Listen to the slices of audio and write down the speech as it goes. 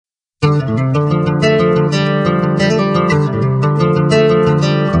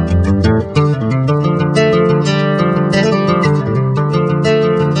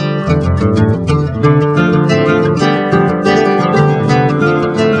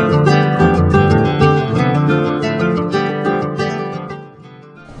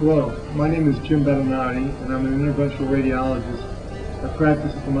Hello, my name is Jim Benenati, and I'm an interventional radiologist. I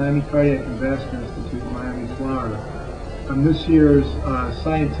practice at the Miami Cardiac and Vascular Institute in Miami, Florida. I'm this year's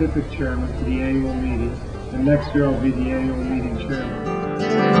scientific chairman for the annual meeting, and next year I'll be the annual meeting chairman.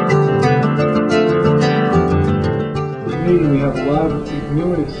 This meeting we have a lot of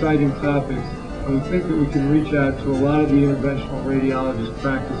new and exciting topics, and we think that we can reach out to a lot of the interventional radiologists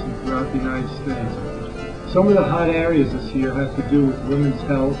practicing throughout the United States. Some of the hot areas this year have to do with women's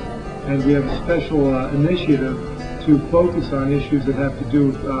health, and we have a special initiative to focus on issues that have to do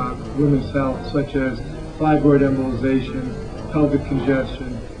with women's health, such as fibroid embolization, pelvic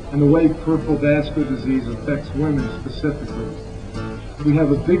congestion, and the way peripheral vascular disease affects women specifically. We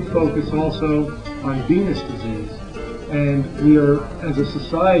have a big focus also on venous disease, and we are, as a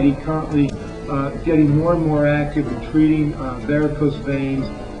society, currently getting more and more active in treating varicose veins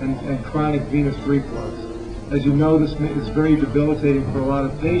and chronic venous reflux. As you know, this is very debilitating for a lot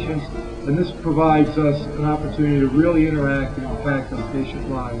of patients, and this provides us an opportunity to really interact and impact on patient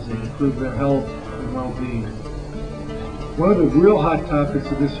lives and improve their health and well-being. One of the real hot topics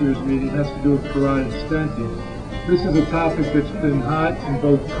of this year's meeting has to do with carotid stenting. This is a topic that's been hot in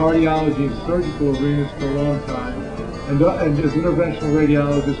both cardiology and surgical arenas for a long time, and as interventional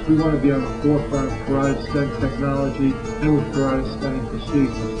radiologists, we want to be on the forefront of carotid stent technology and with carotid stenting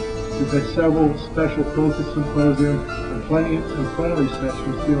procedures. We've had several special focus symposiums and plenary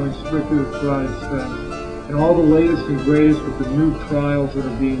sessions dealing strictly with carotid stents, and all the latest and greatest with the new trials that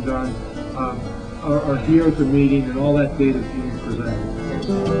are being done are here at the meeting, and all that data is being presented.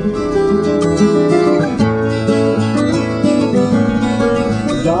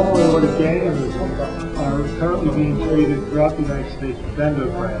 Abdominal aortic aneurysms are currently being treated throughout the United States with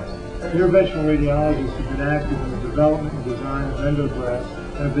endografts. Interventional radiologists have been active in the development and design of endografts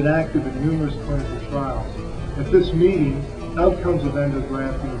and have been active in numerous clinical trials. At this meeting, outcomes of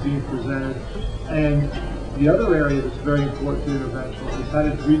endografting are being presented, and the other area that's very important to interventionalists is how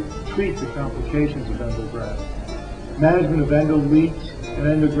to treat the complications of endografts. Management of endo leaks and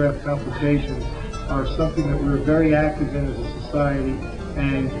endograft complications are something that we're very active in as a society,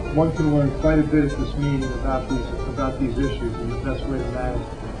 and one can learn quite a bit at this meeting about these issues and the best way to manage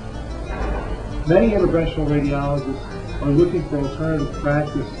them. Many interventional radiologists are looking for alternative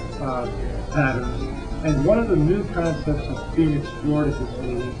practice patterns, and one of the new concepts that's being explored at this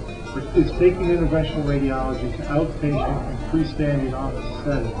meeting is taking interventional radiology to outpatient and freestanding office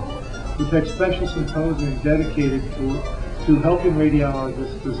settings. We've had special symposium dedicated to helping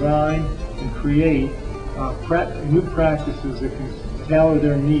radiologists design and create new practices that can tailor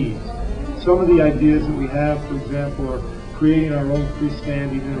their needs. Some of the ideas that we have, for example, are creating our own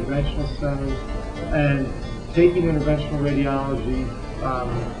freestanding interventional centers and taking interventional radiology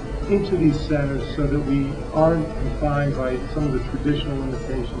into these centers so that we aren't confined by some of the traditional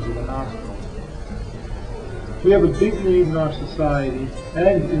limitations of the hospital. We have a big need in our society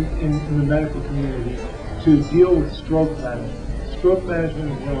and in the medical community to deal with stroke management. Stroke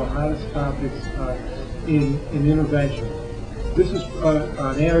management is one of the hottest topics in intervention. This is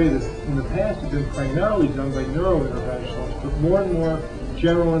an area that in the past has been primarily done by neurointerventionalists, but more and more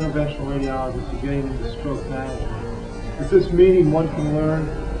general interventional radiologists are getting into stroke management. At this meeting, one can learn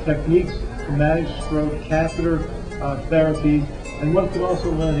techniques to manage stroke, catheter therapy, and one can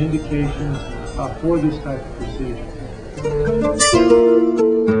also learn indications for this type of procedure.